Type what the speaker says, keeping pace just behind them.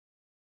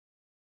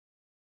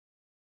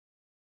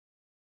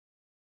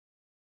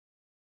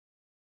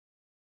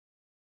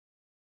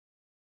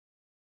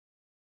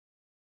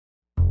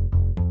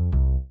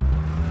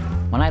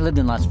When I lived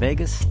in Las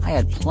Vegas, I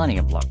had plenty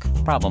of luck.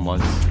 Problem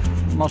was,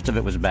 most of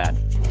it was bad.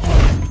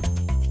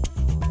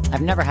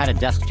 I've never had a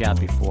desk job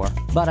before,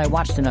 but I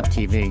watched enough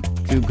TV.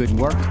 Do good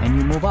work, and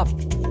you move up.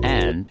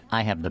 And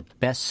I have the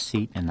best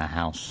seat in the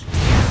house.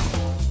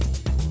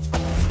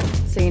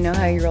 So you know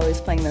how you're always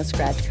playing those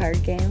scratch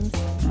card games?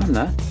 I'm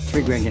not.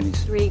 3 grand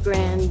guineas. 3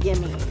 grand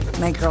gimme.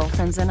 My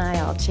girlfriends and I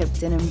all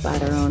chipped in and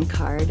bought our own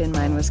card, and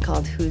mine was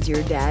called Who's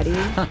Your Daddy?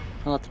 Huh,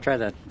 I'll have to try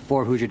that.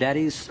 4 Who's Your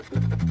Daddies?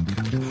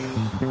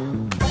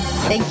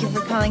 Thank you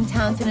for calling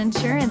Townsend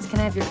Insurance. Can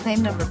I have your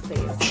claim number,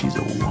 please? She's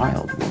a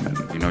wild woman.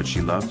 You know what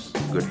she loves?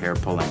 Good hair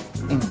pulling.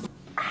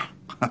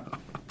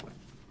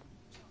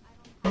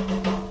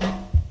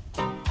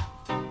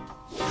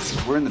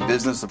 We're in the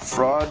business of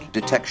fraud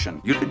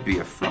detection. You could be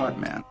a fraud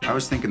man. I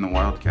was thinking the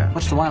Wildcat.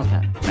 What's the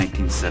Wildcat?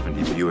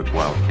 1970 Buick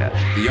Wildcat.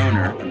 The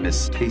owner, a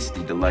Miss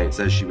Tasty Delight,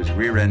 says she was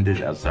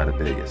rear-ended outside of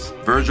Vegas.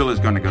 Virgil is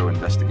going to go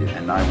investigate,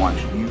 and I want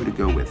you to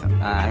go with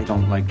him. I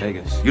don't like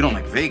Vegas. You don't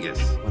like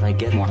Vegas? Would I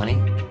get more money?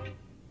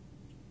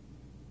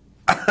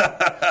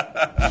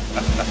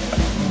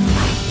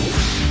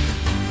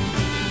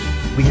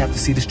 We have to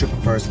see the stripper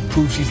first,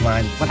 prove she's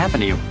lying. What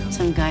happened to you?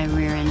 Some guy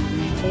rear-ended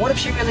me. Well, what if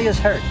she really is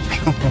hurt?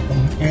 Come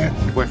on, man.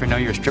 Your boyfriend know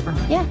you're a stripper?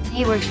 Yeah,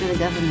 he works for the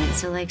government,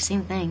 so like,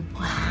 same thing.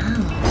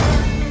 Wow.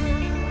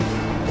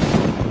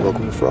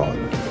 Welcome to fraud.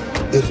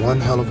 It's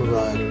one hell of a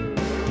ride.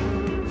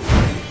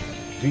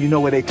 Do you know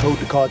where they towed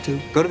the car to?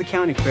 Go to the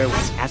county fair,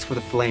 ask for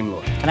the flame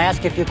lord. Can I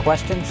ask you a few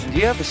questions? Do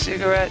you have a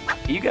cigarette?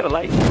 You got a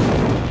light?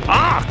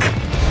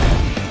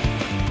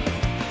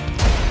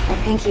 My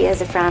pinky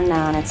is a frown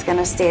now, and it's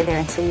gonna stay there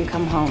until you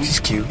come home. She's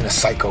cute in a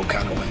psycho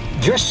kind of way.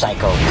 You're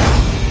psycho.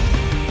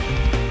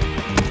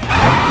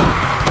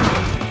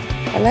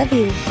 I love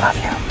you. Love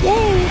you.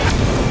 Yay!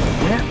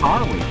 Where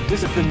are we?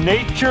 This is the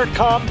nature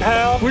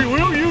compound. We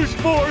will use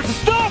force to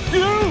stop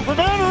you from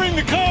entering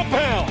the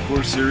compound. Of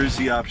course, there is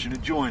the option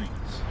of joining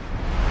us.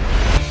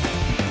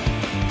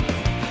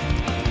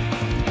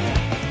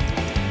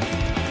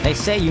 They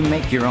say you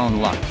make your own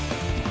luck.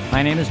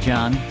 My name is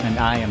John, and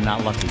I am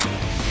not lucky.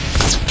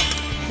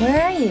 Where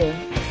are you?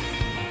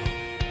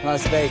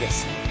 Las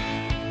Vegas.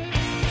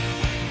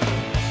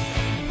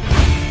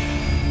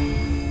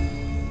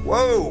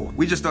 Whoa!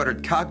 We just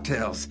ordered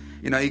cocktails.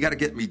 You know, you gotta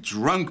get me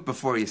drunk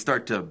before you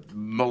start to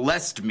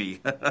molest me.